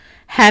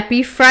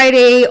Happy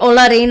Friday,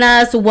 hola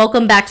reinas.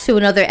 Welcome back to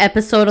another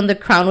episode on the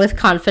Crown with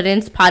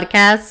Confidence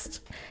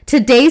podcast.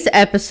 Today's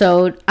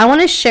episode, I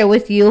want to share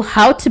with you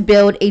how to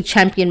build a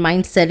champion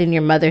mindset in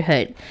your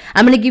motherhood.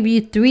 I'm going to give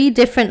you 3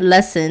 different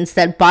lessons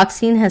that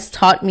boxing has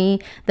taught me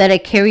that I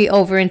carry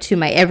over into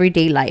my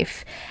everyday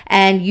life.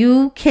 And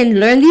you can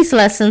learn these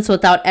lessons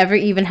without ever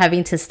even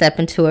having to step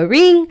into a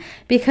ring,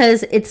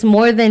 because it's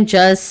more than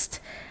just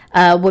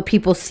what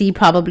people see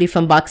probably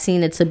from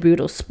boxing. It's a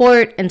brutal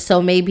sport, and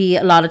so maybe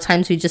a lot of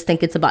times we just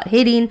think it's about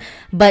hitting,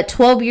 but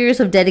 12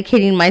 years of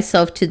dedicating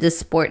myself to this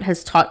sport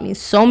has taught me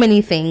so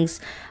many things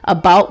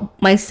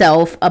about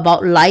myself,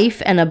 about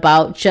life, and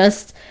about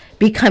just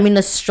becoming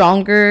a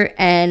stronger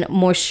and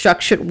more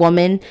structured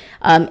woman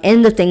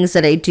in the things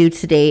that I do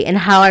today, and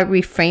how I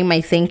reframe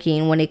my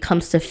thinking when it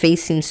comes to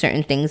facing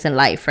certain things in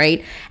life,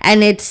 right?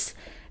 And it's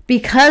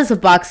because of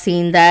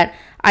boxing that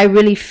I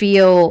really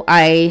feel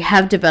I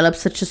have developed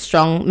such a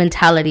strong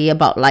mentality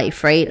about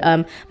life, right?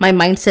 My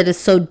mindset is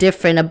so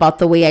different about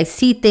the way I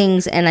see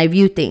things and I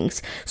view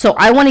things. So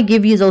I want to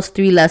give you those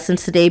 3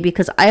 lessons today,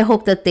 because I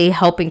hope that they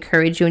help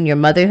encourage you in your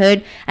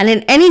motherhood and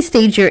in any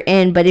stage you're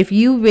in. But if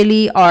you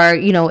really are,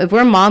 if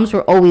we're moms,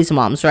 we're always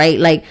moms, right?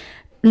 Like,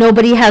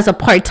 nobody has a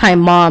part-time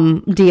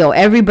mom deal.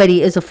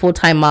 Everybody is a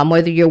full-time mom.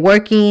 Whether you're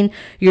working,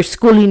 you're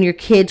schooling your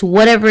kids,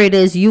 whatever it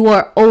is, you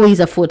are always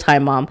a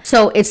full-time mom.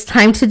 So it's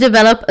time to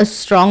develop a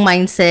strong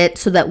mindset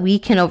so that we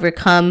can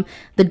overcome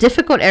the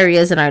difficult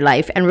areas in our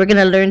life. And we're going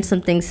to learn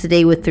some things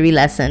today with 3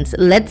 lessons.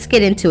 Let's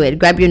get into it.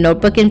 Grab your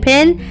notebook and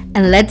pen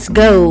and let's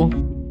go.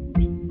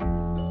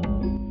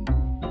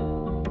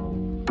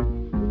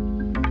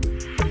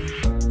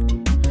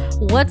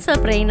 What's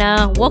up,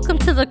 Reina? Welcome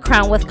to the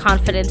Crown with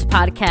Confidence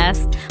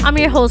podcast. I'm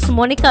your host,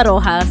 Monica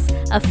Rojas,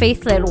 a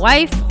faith-led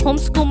wife,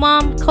 homeschool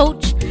mom,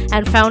 coach,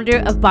 and founder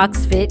of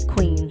Box Fit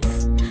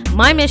Queens.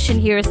 My mission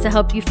here is to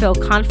help you feel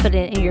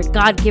confident in your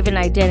God-given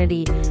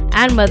identity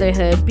and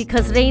motherhood,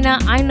 because, Reina,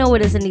 I know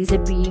it isn't easy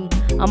being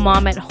a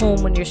mom at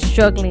home when you're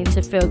struggling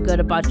to feel good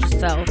about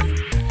yourself.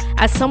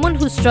 As someone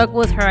who struggled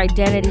with her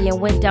identity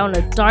and went down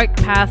a dark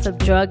path of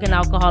drug and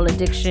alcohol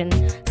addiction,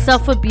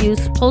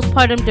 self-abuse,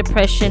 postpartum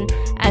depression,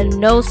 and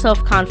no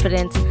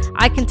self-confidence,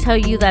 I can tell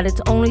you that it's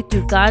only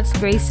through God's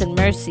grace and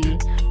mercy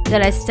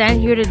that I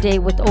stand here today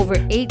with over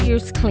 8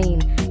 years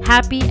clean,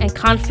 happy and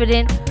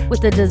confident,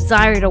 with a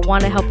desire to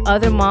want to help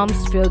other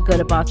moms feel good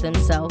about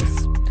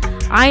themselves.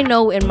 I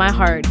know in my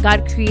heart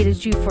God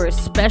created you for a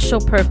special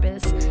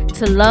purpose,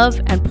 to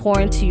love and pour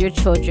into your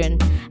children.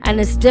 And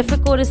as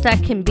difficult as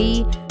that can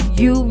be,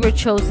 you were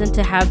chosen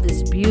to have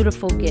this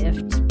beautiful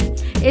gift.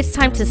 It's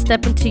time to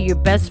step into your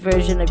best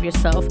version of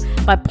yourself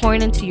by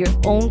pouring into your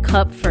own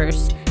cup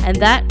first, and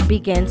that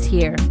begins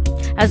here.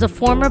 As a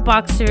former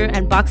boxer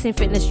and boxing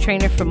fitness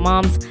trainer for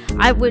moms,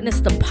 I've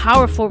witnessed the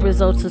powerful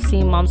results of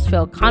seeing moms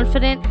feel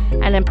confident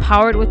and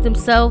empowered with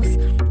themselves,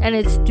 and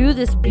it's through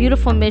this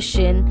beautiful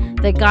mission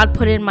that God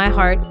put in my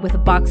heart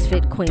with Box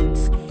Fit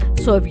Queens.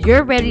 So if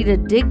you're ready to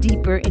dig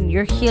deeper in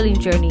your healing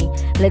journey,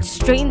 let's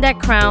straighten that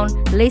crown,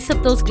 lace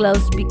up those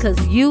gloves,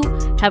 because you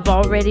have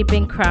already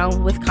been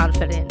crowned with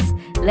confidence.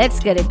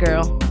 Let's get it,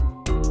 girl.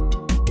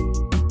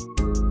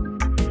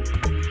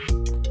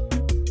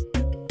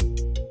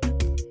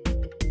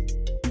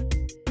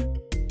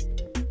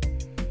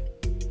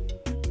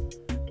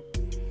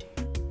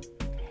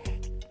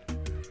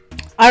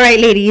 All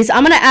right, ladies,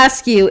 I'm going to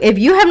ask you, if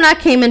you have not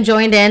came and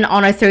joined in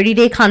on our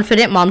 30-day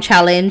Confident Mom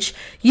Challenge,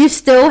 you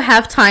still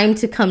have time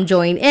to come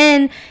join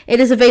in.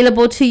 It is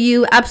available to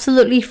you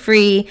absolutely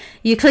free.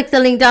 You click the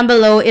link down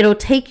below. It'll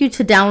take you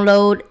to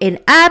download an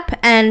app,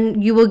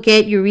 and you will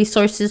get your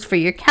resources for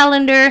your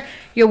calendar,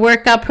 your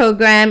workout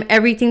program,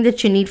 everything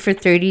that you need for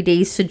 30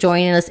 days to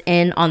join us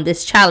in on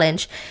this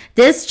challenge.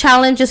 This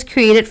challenge is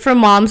created for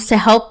moms to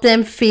help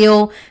them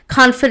feel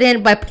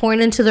confident by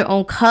pouring into their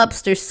own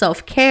cups, their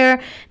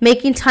self-care,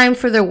 making time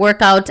for their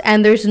workouts.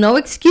 And there's no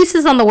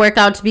excuses on the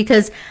workouts,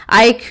 because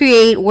I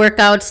create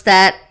workouts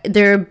that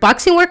they're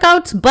boxing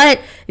workouts,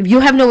 but if you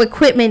have no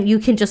equipment, you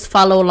can just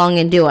follow along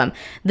and do them.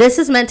 This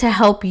is meant to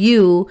help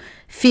you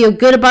feel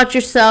good about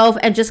yourself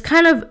and just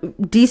kind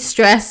of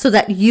de-stress so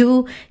that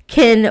you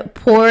can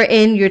pour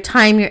in your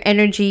time, your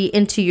energy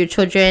into your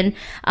children.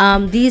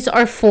 These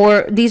are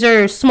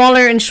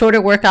smaller and shorter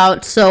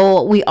workouts.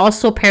 So we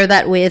also pair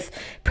that with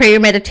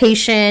prayer,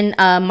 meditation,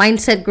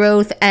 mindset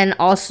growth, and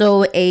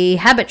also a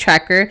habit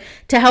tracker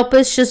to help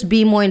us just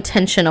be more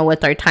intentional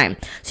with our time.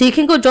 So you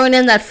can go join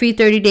in that free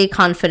 30-day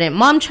Confident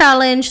Mom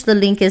Challenge. The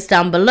link is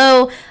down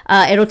below.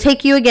 It'll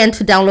take you again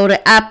to download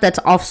an app that's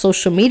off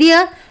social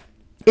media.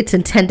 It's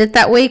intended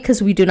that way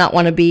because we do not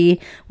want to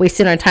be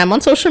wasting our time on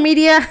social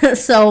media.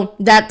 So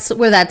that's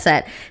where that's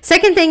at.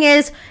 Second thing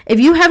is, if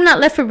you have not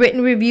left a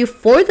written review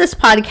for this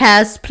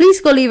podcast,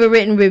 please go leave a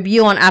written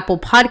review on Apple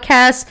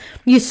Podcasts.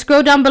 You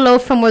scroll down below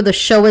from where the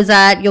show is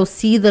at. You'll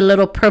see the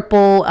little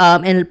purple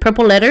in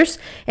purple letters.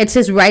 It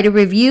says write a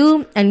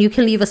review, and you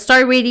can leave a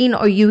star rating,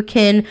 or you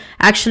can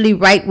actually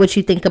write what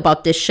you think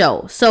about this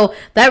show. So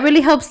that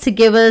really helps to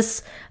give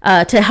us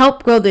to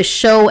help grow this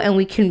show, and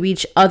we can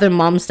reach other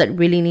moms that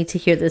really need to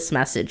hear this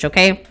message.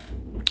 Okay,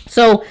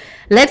 so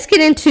let's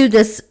get into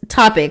this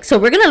topic. So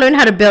we're going to learn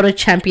how to build a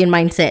champion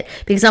mindset,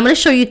 because I'm going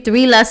to show you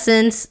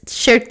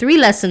share 3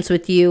 lessons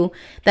with you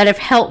that have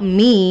helped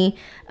me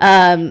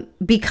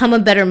become a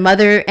better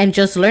mother and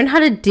just learn how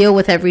to deal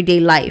with everyday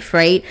life,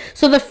 right?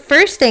 So the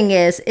first thing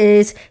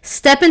is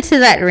step into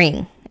that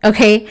ring.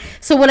 Okay,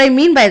 so what I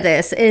mean by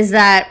this is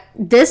that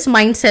this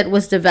mindset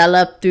was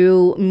developed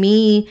through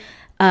me.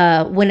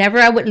 Whenever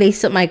I would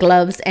lace up my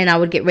gloves and I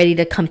would get ready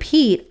to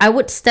compete, I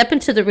would step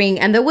into the ring,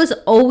 and there was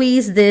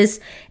always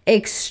this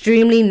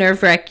extremely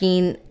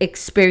nerve-wracking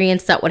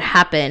experience that would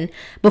happen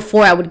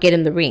before I would get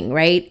in the ring,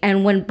 right?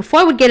 And before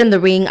I would get in the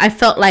ring, I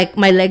felt like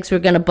my legs were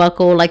gonna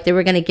buckle, like they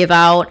were gonna give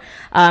out.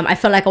 I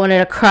felt like I wanted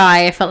to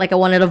cry. I felt like I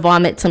wanted to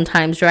vomit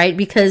sometimes, right?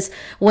 Because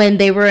when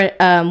they were,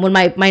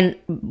 when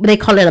they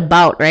call it a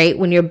bout, right?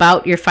 When your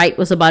fight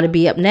was about to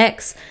be up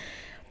next,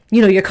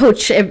 you know, your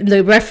coach,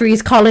 the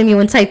referee's calling you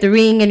inside the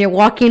ring, and you're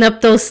walking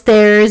up those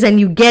stairs, and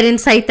you get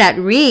inside that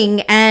ring,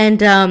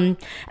 and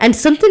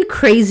something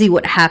crazy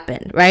would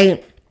happen,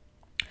 right?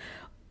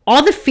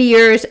 All the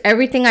fears,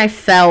 everything I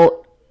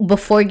felt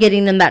before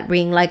getting in that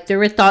ring, like there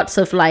were thoughts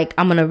of like,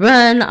 I'm gonna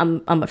run,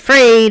 I'm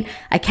afraid,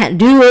 I can't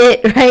do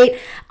it, right?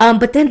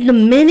 But then the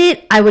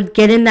minute I would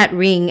get in that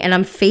ring and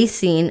I'm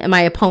facing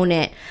my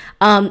opponent,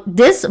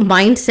 this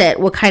mindset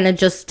would kind of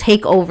just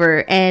take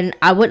over, and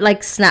I would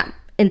like snap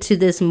into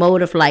this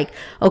mode of like,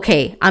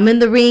 okay, I'm in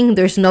the ring,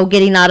 there's no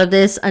getting out of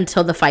this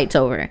until the fight's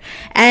over.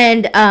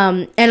 And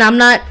I'm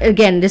not,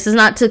 again, this is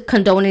not to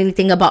condone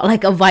anything about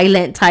like a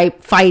violent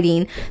type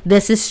fighting.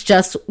 This is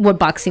just what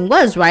boxing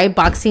was, right?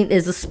 Boxing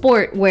is a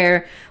sport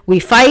where we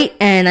fight,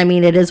 and I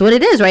mean, it is what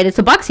it is, right? It's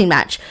a boxing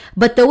match.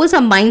 But there was a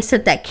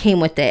mindset that came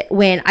with it.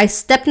 When I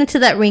stepped into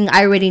that ring,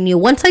 I already knew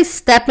once I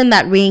step in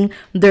that ring,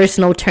 there's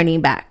no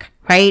turning back.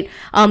 Right?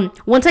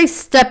 Once I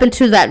step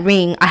into that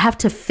ring, I have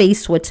to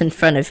face what's in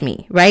front of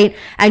me, right?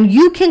 And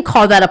you can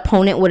call that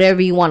opponent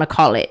whatever you want to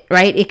call it,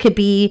 right? It could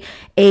be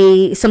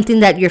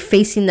something that you're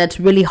facing that's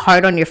really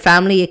hard on your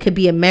family. It could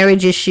be a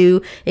marriage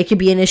issue. It could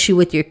be an issue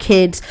with your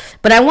kids.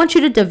 But I want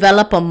you to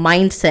develop a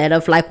mindset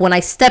of like, when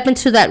I step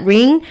into that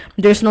ring,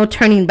 there's no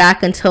turning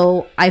back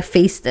until I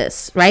face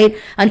this, right?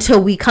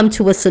 Until we come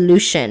to a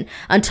solution,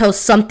 until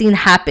something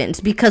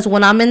happens. Because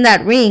when I'm in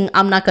that ring,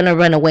 I'm not going to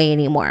run away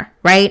anymore,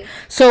 right?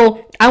 So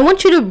I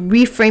want you to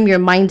reframe your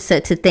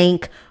mindset to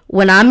think,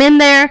 when I'm in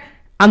there,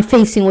 I'm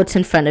facing what's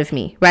in front of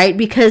me, right?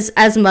 Because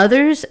as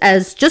mothers,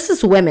 as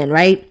women,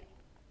 right,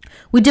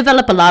 we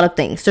develop a lot of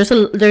things. There's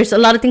a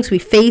lot of things we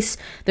face.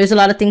 There's a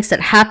lot of things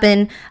that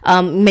happen.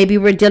 Maybe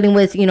we're dealing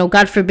with, you know,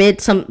 God forbid,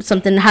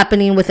 something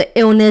happening with an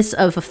illness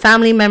of a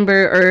family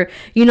member, or,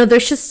 you know,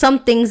 there's just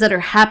some things that are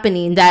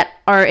happening that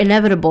are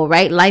inevitable,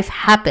 right? Life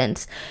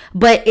happens.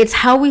 But it's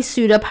how we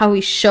suit up, how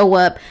we show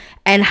up,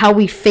 and how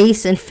we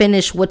face and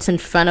finish what's in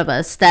front of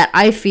us that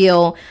I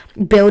feel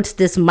builds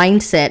this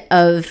mindset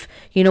of,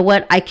 you know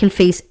what, I can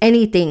face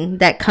anything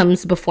that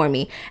comes before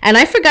me. And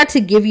I forgot to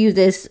give you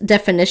this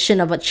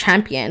definition of a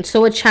champion.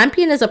 So a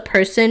champion is a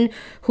person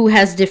who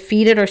has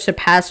defeated or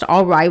surpassed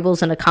all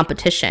rivals in a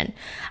competition.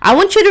 I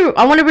want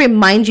to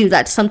remind you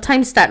that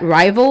sometimes that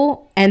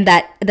rival and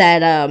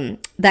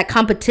that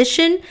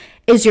competition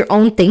is your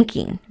own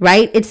thinking,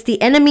 right? It's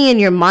the enemy in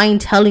your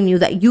mind telling you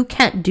that you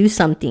can't do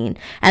something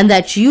and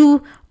that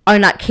you are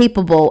not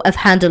capable of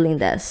handling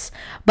this.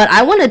 But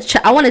I want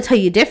to tell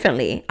you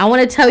differently. I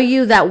want to tell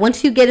you that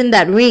once you get in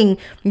that ring,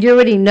 you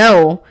already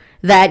know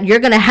that you're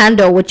going to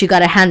handle what you got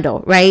to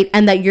handle, right?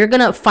 And that you're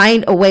going to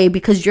find a way,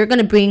 because you're going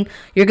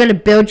to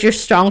build your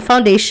strong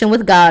foundation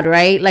with God,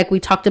 right? Like we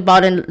talked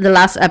about in the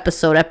last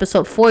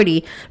episode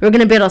 40, we're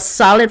going to build a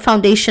solid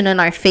foundation in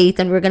our faith,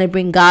 and we're going to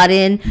bring God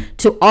in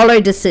to all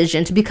our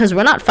decisions, because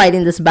we're not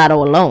fighting this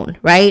battle alone,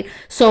 right?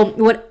 So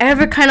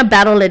whatever kind of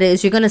battle it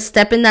is, you're going to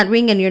step in that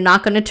ring, and you're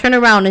not going to turn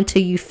around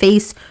until you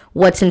face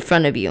what's in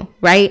front of you,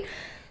 right?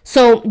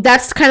 So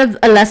that's kind of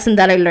a lesson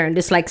that I learned.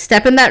 It's like,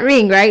 step in that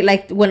ring, right?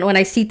 Like when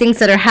I see things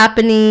that are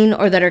happening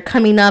or that are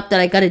coming up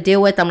that I got to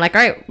deal with, I'm like,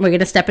 all right, we're going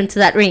to step into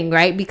that ring,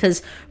 right?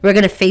 Because we're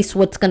going to face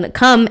what's going to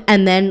come,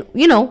 and then,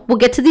 you know, we'll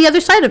get to the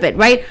other side of it,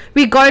 right?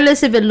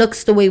 Regardless if it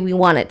looks the way we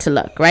want it to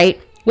look,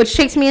 right? Which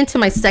takes me into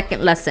my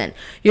second lesson.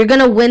 You're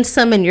going to win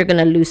some and you're going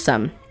to lose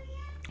some.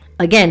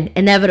 Again,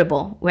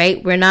 inevitable,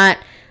 right? We're not,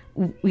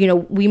 you know,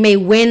 we may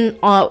win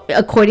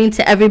according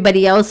to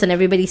everybody else and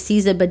everybody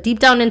sees it, but deep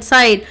down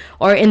inside,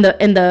 or in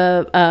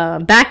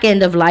the back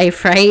end of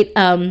life, right,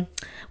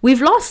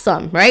 we've lost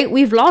some, right?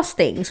 We've lost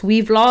things.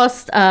 We've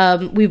lost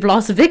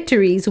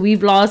victories.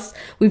 We've lost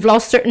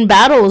certain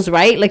battles,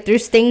 right? Like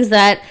there's things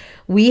that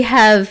we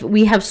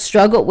have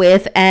struggled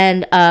with,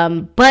 and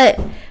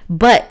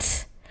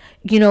but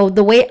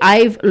the way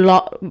I've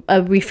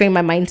reframed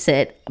my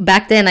mindset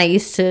back then, I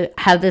used to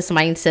have this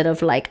mindset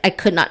of like, I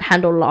could not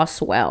handle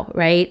loss well,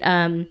 right?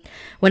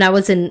 When I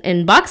was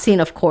in boxing,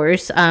 of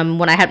course,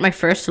 when I had my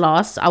first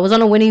loss, I was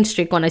on a winning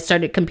streak when I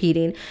started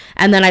competing,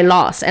 and then I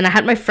lost, and I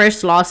had my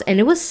first loss, and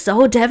it was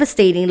so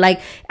devastating.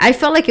 Like, I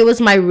felt like it was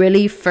my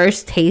really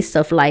first taste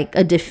of like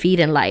a defeat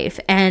in life,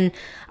 and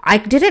I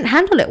didn't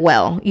handle it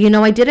well.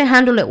 I didn't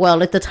handle it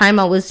well. At the time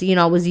I was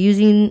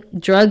using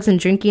drugs and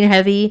drinking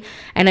heavy.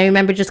 And I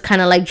remember just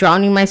kind of like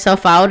drowning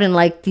myself out in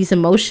like these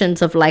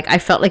emotions of like, I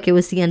felt like it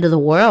was the end of the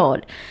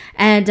world.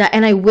 And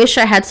I wish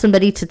I had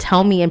somebody to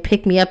tell me and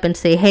pick me up and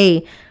say,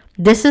 hey,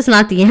 this is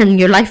not the end.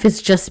 Your life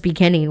is just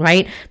beginning,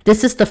 right?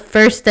 This is the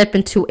first step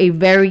into a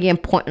very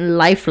important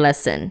life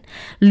lesson.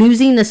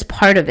 Losing is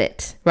part of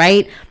it,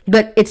 right?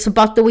 But it's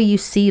about the way you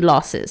see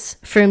losses.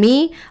 For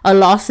me, a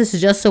loss is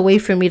just a way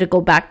for me to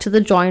go back to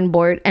the drawing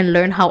board and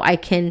learn how I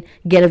can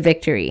get a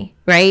victory,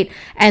 right?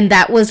 And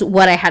that was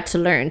what I had to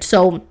learn.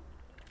 So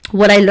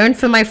what I learned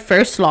from my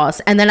first loss,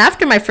 and then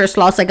after my first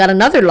loss, I got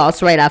another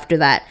loss right after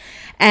that.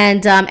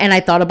 And I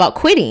thought about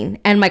quitting,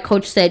 and my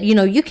coach said,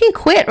 you can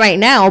quit right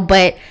now,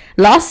 but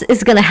loss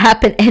is going to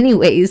happen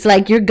anyways.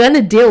 Like, you're going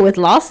to deal with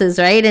losses,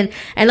 right?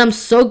 And I'm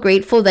so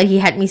grateful that he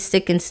had me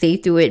stick and stay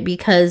through it,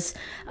 because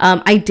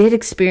I did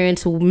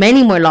experience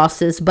many more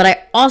losses, but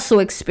I also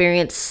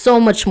experienced so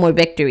much more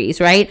victories,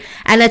 right?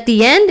 And at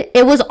the end,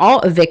 it was all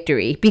a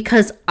victory,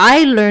 because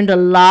I learned a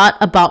lot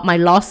about my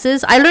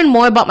losses. I learned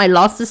more about my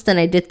losses than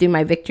I did through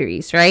my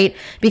victories, right?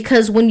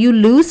 Because when you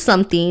lose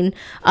something,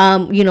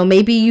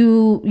 maybe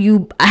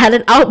you had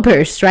an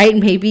outburst, right?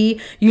 Maybe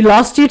you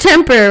lost your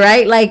temper,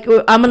 right? Like,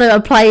 I'm gonna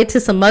apply it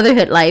to some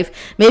motherhood life.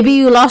 Maybe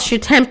you lost your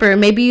temper.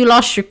 Maybe you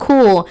lost your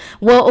cool.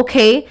 Well,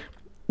 okay,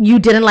 you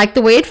didn't like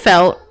the way it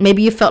felt.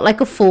 Maybe you felt like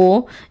a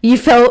fool. You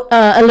felt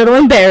a little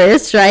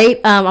embarrassed,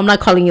 right? I'm not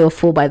calling you a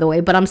fool, by the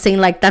way, but I'm saying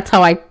like that's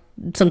how I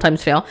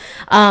sometimes feel.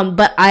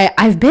 But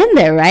I've been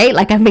there, right?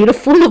 Like, I've made a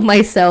fool of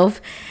myself.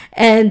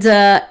 And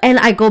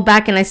I go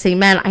back and I say,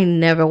 man, I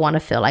never want to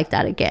feel like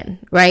that again,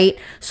 right?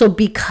 So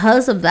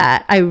because of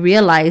that, I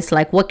realized,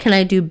 like, what can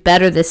I do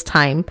better this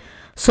time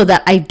so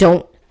that I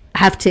don't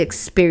have to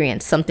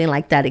experience something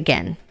like that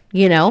again,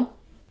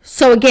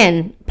 So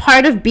again,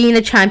 part of being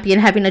a champion,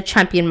 having a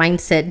champion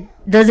mindset,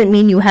 doesn't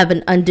mean you have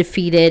an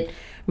undefeated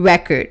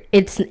record.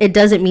 It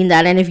doesn't mean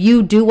that. And if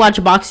you do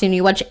watch boxing,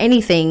 you watch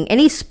anything,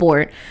 any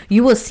sport,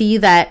 you will see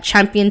that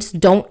champions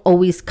don't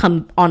always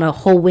come on a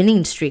whole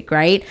winning streak,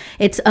 right?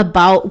 It's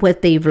about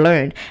what they've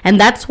learned. And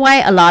that's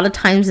why a lot of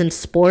times in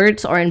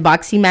sports or in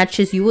boxing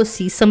matches, you will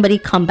see somebody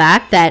come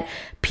back that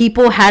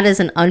people had as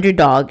an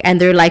underdog, and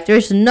they're like,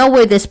 there's no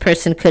way this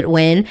person could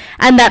win,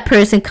 and that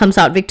person comes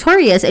out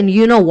victorious. And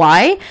you know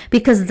why?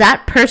 Because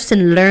that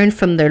person learned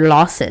from their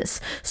losses.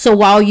 So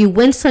while you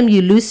win some,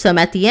 you lose some,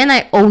 at the end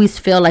I always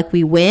feel like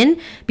we win,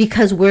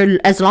 because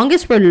as long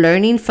as we're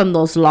learning from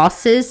those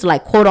losses,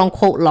 like quote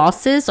unquote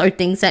losses, or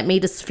things that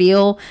made us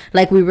feel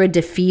like we were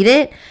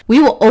defeated, we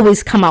will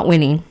always come out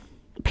winning,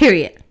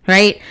 period,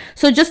 right?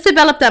 So just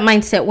develop that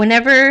mindset.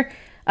 Whenever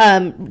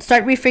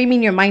start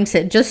reframing your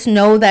mindset, just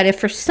know that if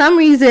for some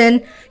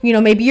reason,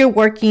 maybe you're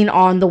working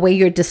on the way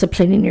you're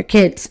disciplining your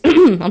kids.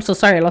 I'm so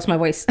sorry, I lost my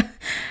voice.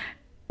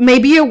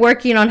 Maybe you're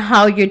working on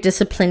how you're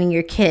disciplining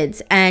your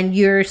kids, and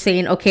you're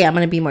saying, okay, I'm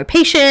going to be more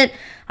patient.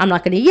 I'm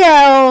not going to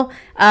yell.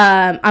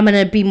 I'm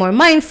going to be more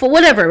mindful,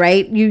 whatever,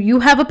 right? You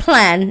have a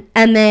plan,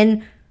 and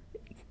then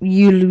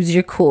you lose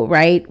your cool,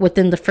 right?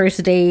 Within the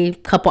first day,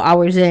 couple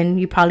hours in,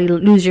 you probably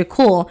lose your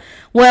cool.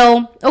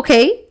 Well,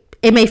 okay.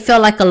 It may feel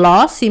like a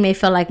loss. You may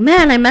feel like,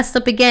 man, I messed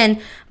up again.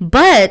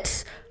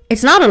 But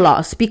it's not a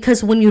loss,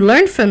 because when you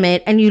learn from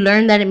it and you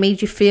learn that it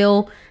made you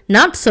feel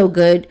not so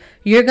good,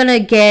 you're going to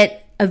get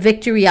a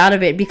victory out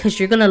of it, because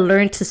you're going to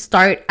learn to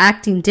start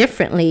acting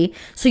differently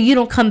so you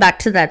don't come back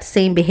to that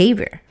same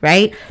behavior,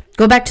 right?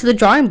 Go back to the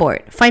drawing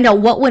board. Find out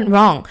what went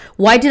wrong.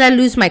 Why did I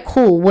lose my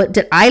cool? What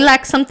did I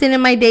lack something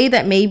in my day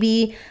that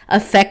maybe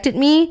affected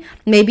me?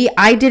 Maybe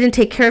I didn't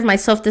take care of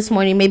myself this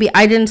morning. Maybe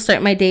I didn't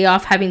start my day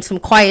off having some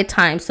quiet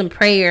time, some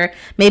prayer.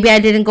 Maybe I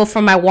didn't go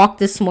for my walk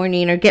this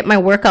morning or get my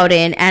workout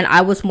in, and I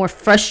was more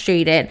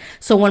frustrated.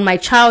 So when my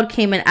child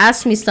came and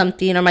asked me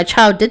something, or my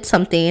child did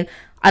something,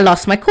 I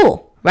lost my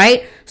cool.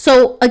 Right?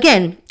 So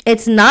again,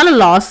 it's not a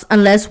loss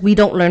unless we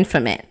don't learn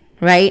from it,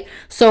 right?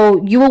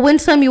 So you will win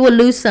some, you will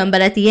lose some,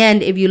 but at the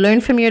end, if you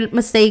learn from your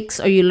mistakes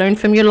or you learn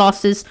from your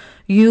losses,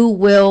 you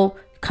will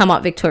come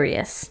out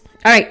victorious.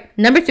 All right,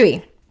 number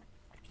 3.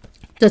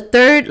 The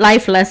third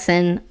life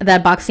lesson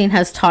that boxing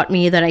has taught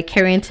me that I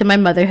carry into my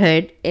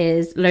motherhood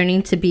is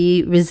learning to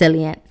be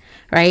resilient.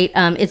 Right?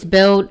 It's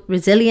built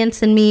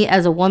resilience in me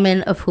as a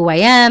woman of who I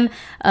am,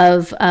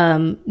 of,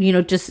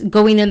 just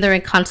going in there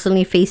and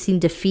constantly facing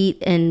defeat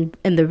in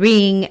the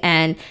ring,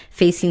 and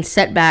facing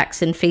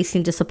setbacks and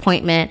facing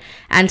disappointment,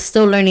 and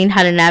still learning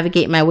how to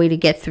navigate my way to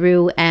get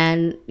through, and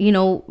And,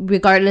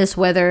 regardless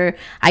whether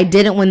I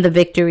didn't win the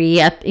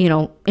victory at,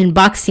 in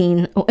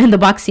the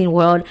boxing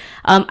world,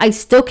 I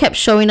still kept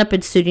showing up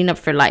and suiting up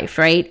for life,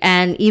 right?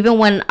 And even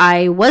when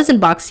I was in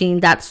boxing,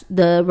 that's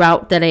the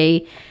route that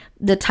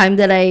the time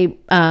that I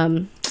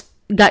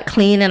got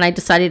clean and I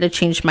decided to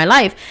change my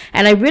life.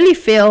 And I really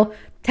feel,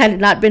 had it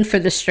not been for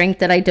the strength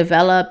that I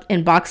developed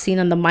in boxing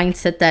and the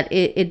mindset that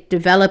it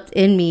developed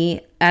in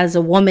me as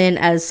a woman,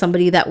 as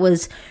somebody that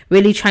was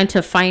really trying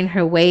to find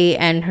her way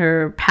and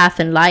her path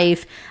in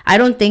life, I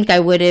don't think I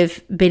would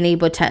have been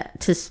able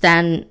to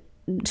stand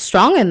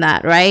strong in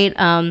that, right?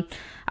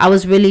 I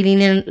was really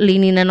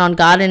leaning in on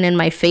God and in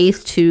my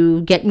faith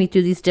to get me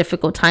through these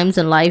difficult times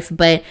in life.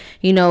 But,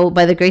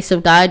 by the grace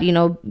of God,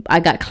 I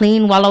got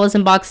clean while I was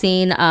in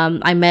boxing.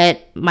 I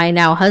met my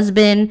now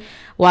husband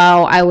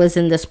while I was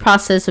in this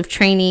process of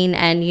training,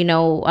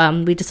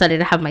 and, we decided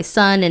to have my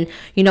son. And,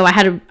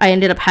 I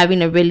ended up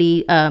having a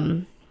really,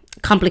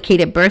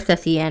 complicated birth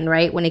at the end,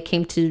 right, when it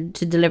came to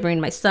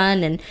delivering my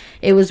son, and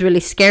it was really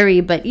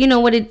scary. But you know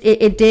what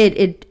it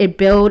did, it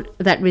built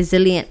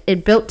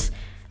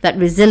that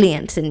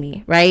resilience in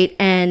me, right?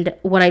 And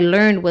what I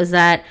learned was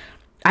that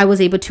I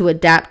was able to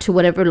adapt to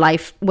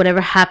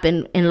whatever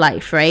happened in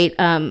life, right?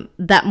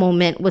 That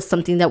moment was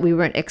something that we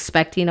weren't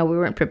expecting, we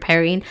weren't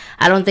preparing.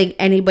 I don't think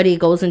anybody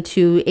goes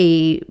into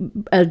a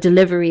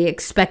delivery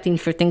expecting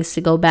for things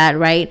to go bad,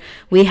 right?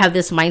 We have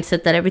this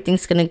mindset that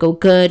everything's going to go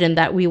good and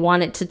that we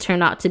want it to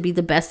turn out to be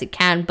the best it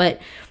can. But,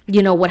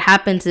 what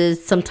happens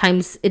is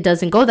sometimes it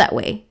doesn't go that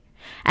way.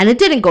 And it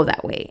didn't go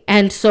that way.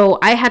 And so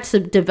I had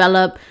to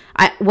develop,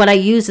 what I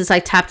used is I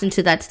tapped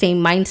into that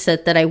same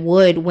mindset that I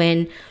would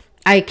when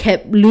I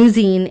kept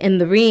losing in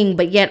the ring,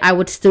 but yet I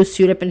would still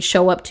suit up and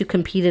show up to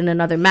compete in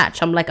another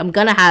match. I'm like, I'm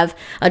going to have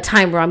a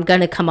time where I'm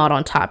going to come out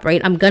on top,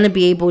 right? I'm going to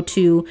be able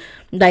to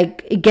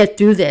get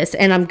through this,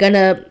 and I'm going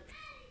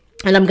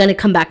to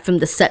come back from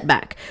the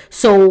setback.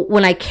 So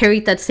when I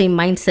carried that same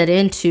mindset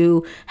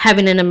into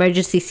having an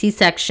emergency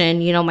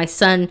C-section, my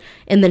son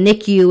in the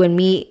NICU and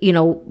me,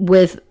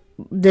 with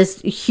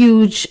this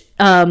huge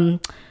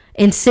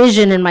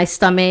incision in my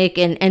stomach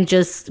and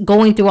just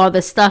going through all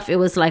this stuff, it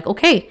was like,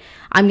 okay,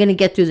 I'm going to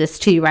get through this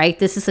too, right?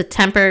 This is a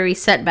temporary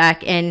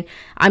setback, and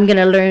I'm going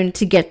to learn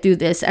to get through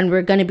this, and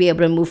we're going to be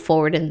able to move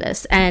forward in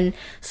this. And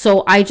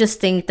so I just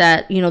think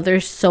that,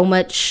 there's so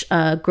much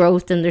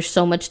growth, and there's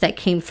so much that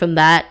came from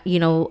that,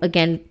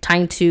 again,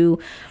 tying to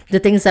the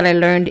things that I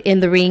learned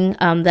in the ring,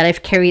 that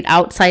I've carried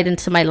outside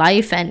into my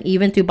life and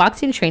even through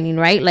boxing training,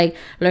 right? Like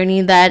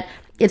learning that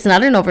it's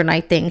not an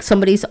overnight thing.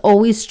 Somebody's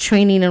always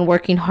training and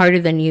working harder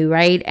than you,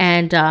 right?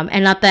 And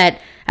not that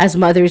as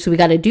mothers we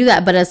got to do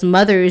that, but as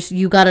mothers,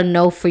 you got to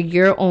know for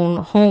your own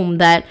home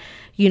that,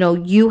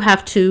 you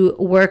have to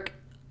work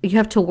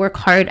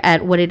hard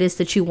at what it is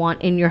that you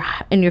want in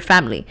your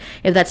family.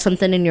 If that's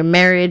something in your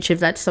marriage, if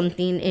that's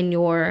something in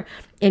your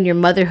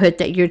motherhood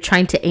that you're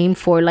trying to aim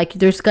for, like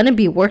there's going to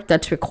be work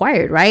that's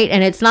required, right?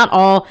 And it's not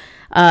all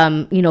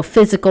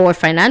physical or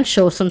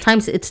financial.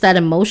 Sometimes it's that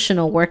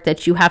emotional work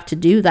that you have to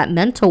do, that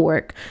mental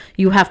work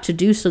you have to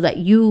do so that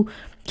you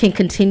can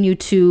continue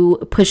to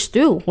push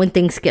through when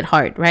things get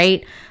hard,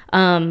 right?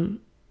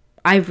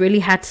 I really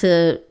had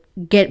to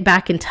get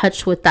back in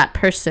touch with that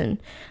person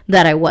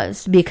that I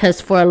was,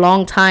 because for a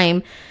long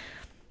time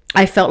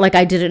I felt like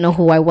I didn't know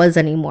who I was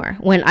anymore.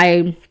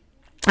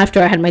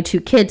 After I had my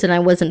 2 kids and I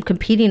wasn't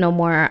competing no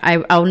more,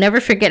 I'll never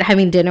forget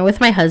having dinner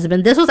with my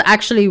husband. This was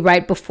actually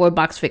right before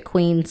Box Fit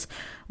Queens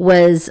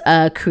was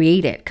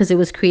created, because it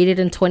was created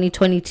in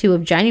 2022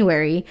 of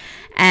January.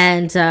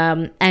 And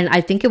I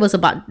think it was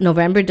about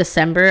November,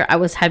 December. I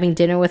was having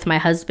dinner with my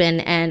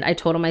husband, and I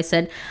told him, I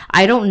said,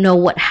 I don't know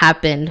what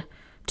happened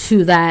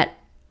to that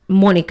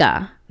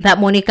Monica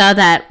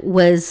that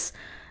was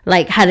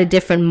like had a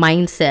different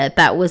mindset,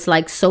 that was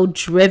like so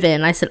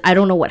driven. I said, I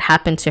don't know what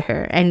happened to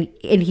her. And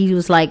he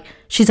was like,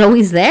 she's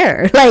always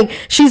there. Like,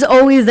 she's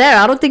always there.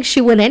 I don't think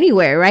she went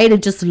anywhere, right?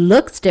 It just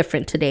looks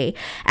different today.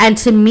 And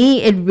to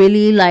me, it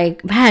really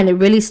it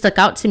really stuck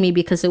out to me,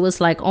 because it was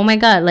like, oh my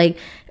God, like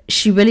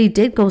she really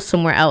did go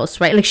somewhere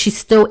else, right? Like she's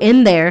still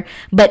in there,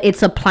 but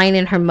it's applying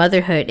in her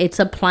motherhood. It's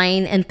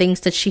applying in things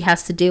that she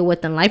has to deal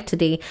with in life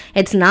today.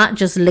 It's not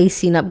just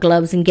lacing up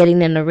gloves and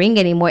getting in the ring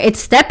anymore.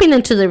 It's stepping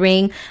into the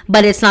ring,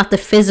 but it's not the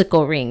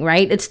physical ring,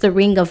 right? It's the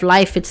ring of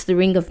life. It's the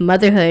ring of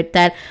motherhood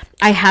that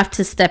I have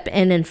to step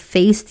in and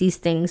face these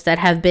things that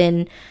have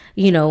been,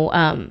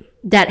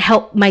 that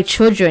help my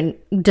children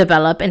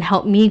develop and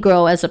help me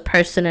grow as a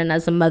person and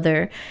as a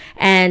mother.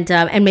 And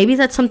maybe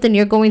that's something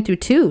you're going through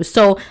too.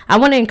 So I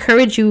want to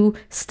encourage you,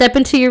 step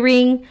into your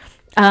ring,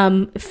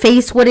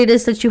 face what it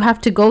is that you have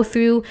to go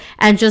through,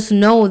 and just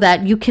know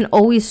that you can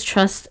always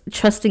trust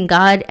in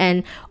God,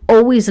 and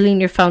always lean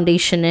your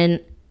foundation in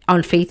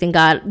on faith in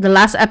God. The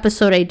last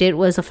episode I did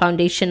was a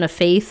foundation of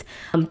faith.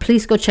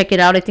 Please go check it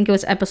out. I think it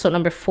was episode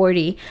number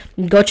 40.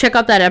 Go check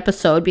out that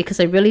episode because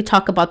I really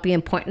talk about the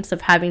importance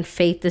of having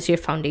faith as your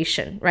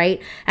foundation,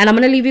 right? And I'm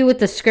going to leave you with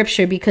the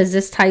scripture because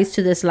this ties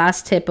to this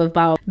last tip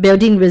about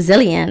building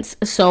resilience.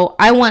 So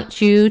I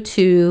want you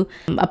to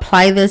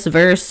apply this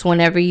verse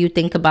whenever you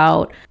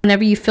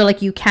feel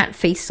like you can't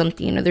face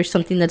something or there's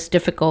something that's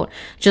difficult.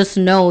 Just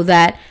know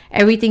that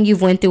everything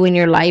you've went through in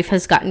your life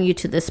has gotten you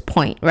to this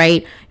point,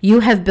 right? You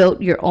have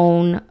built your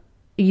own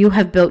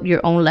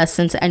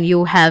lessons and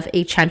you have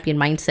a champion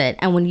mindset.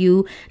 And when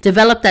you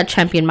develop that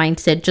champion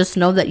mindset, just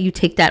know that you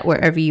take that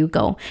wherever you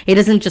go. It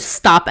doesn't just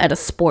stop at a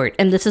sport.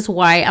 And this is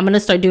why I'm going to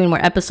start doing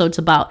more episodes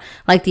about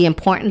like the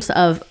importance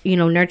of,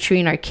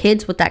 nurturing our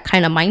kids with that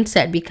kind of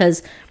mindset,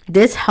 because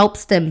this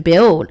helps them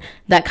build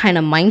that kind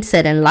of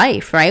mindset in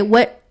life,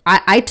 right?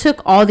 I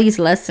took all these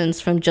lessons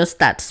from just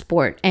that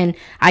sport, and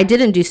I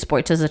didn't do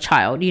sports as a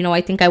child.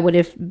 I think I would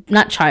have,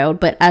 not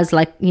child, but as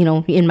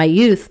in my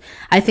youth,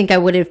 I think I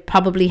would have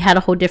probably had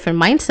a whole different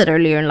mindset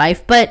earlier in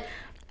life, but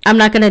I'm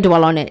not going to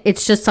dwell on it.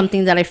 It's just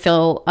something that I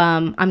feel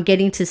I'm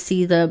getting to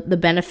see the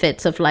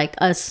benefits of like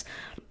us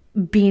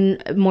being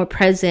more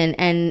present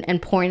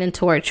and pouring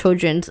into our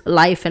children's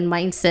life and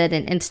mindset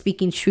and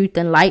speaking truth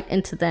and light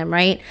into them,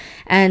 right?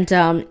 And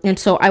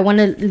so I want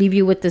to leave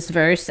you with this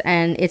verse,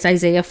 and it's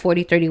Isaiah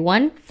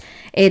 40:31.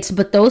 It's,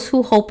 but those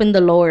who hope in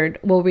the Lord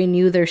will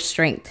renew their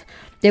strength.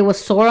 They will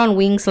soar on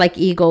wings like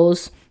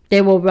eagles.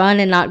 They will run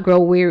and not grow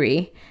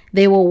weary.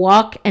 They will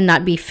walk and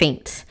not be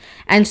faint.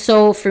 And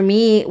so for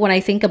me, when I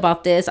think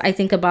about this, I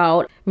think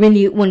about when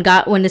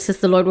it says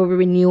the Lord will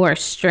renew our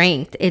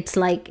strength. It's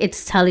like,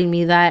 it's telling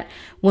me that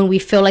when we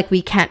feel like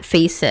we can't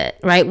face it,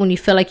 right? When you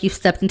feel like you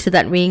stepped into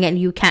that ring and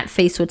you can't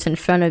face what's in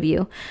front of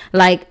you,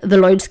 like the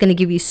Lord's going to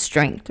give you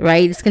strength,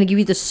 right? It's going to give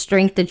you the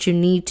strength that you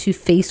need to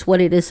face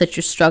what it is that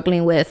you're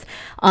struggling with.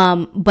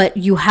 But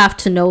you have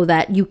to know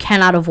that you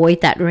cannot avoid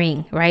that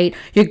ring, right?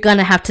 You're going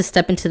to have to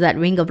step into that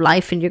ring of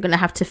life, and you're going to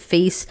have to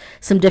face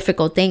some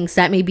difficult things.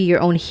 That may be your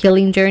own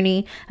healing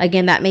journey.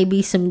 Again, that may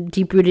be some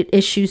deep-rooted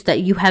issues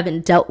that you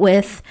haven't dealt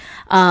with,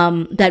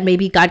 that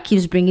maybe God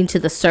keeps bringing to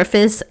the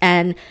surface,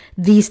 and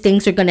these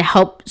things are going to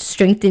help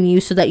strengthen you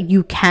so that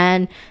you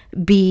can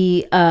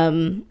be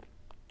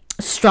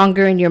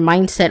stronger in your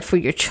mindset for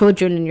your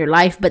children in your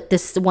life. But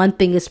this one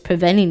thing is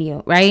preventing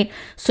you, right?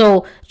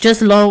 So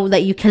just know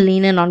that you can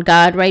lean in on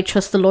God, right?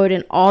 Trust the Lord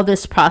in all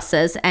this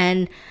process,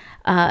 and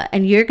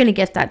you're going to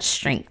get that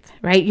strength,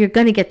 right? You're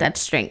going to get that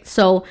strength.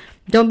 So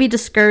don't be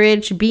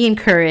discouraged, be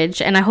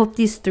encouraged. And I hope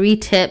these 3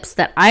 tips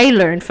that I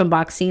learned from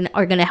boxing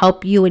are going to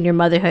help you in your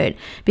motherhood,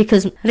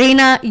 because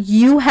Reina,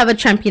 you have a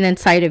champion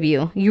inside of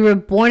you. You were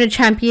born a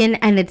champion,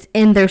 and it's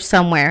in there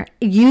somewhere.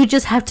 You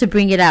just have to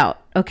bring it out.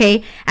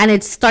 Okay. And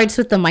it starts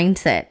with the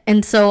mindset.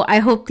 And so I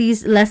hope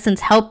these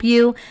lessons help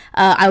you.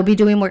 I'll be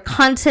doing more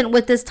content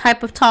with this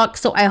type of talk.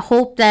 So I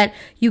hope that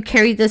you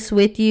carry this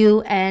with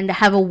you and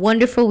have a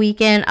wonderful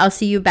weekend. I'll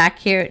see you back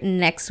here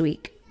next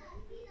week.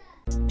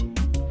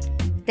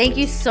 Thank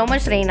you so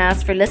much,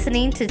 Reinas, for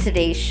listening to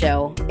today's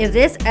show. If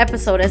this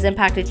episode has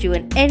impacted you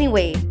in any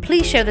way,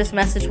 please share this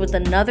message with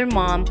another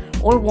mom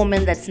or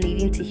woman that's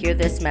needing to hear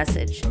this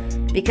message.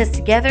 Because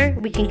together,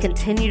 we can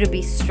continue to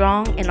be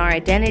strong in our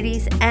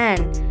identities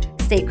and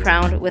stay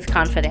crowned with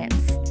confidence.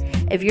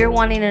 If you're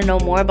wanting to know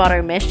more about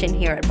our mission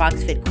here at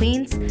BoxFit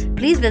Queens,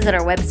 please visit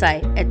our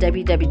website at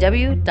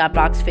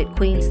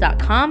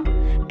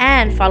www.boxfitqueens.com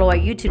and follow our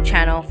YouTube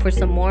channel for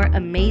some more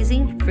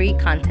amazing free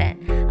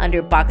content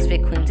under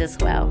BoxFit Queens as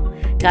well.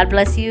 God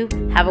bless you.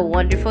 Have a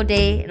wonderful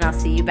day, and I'll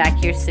see you back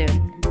here soon.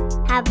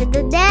 Have a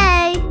good day.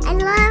 I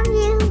love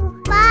you.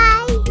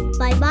 Bye.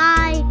 Bye-bye.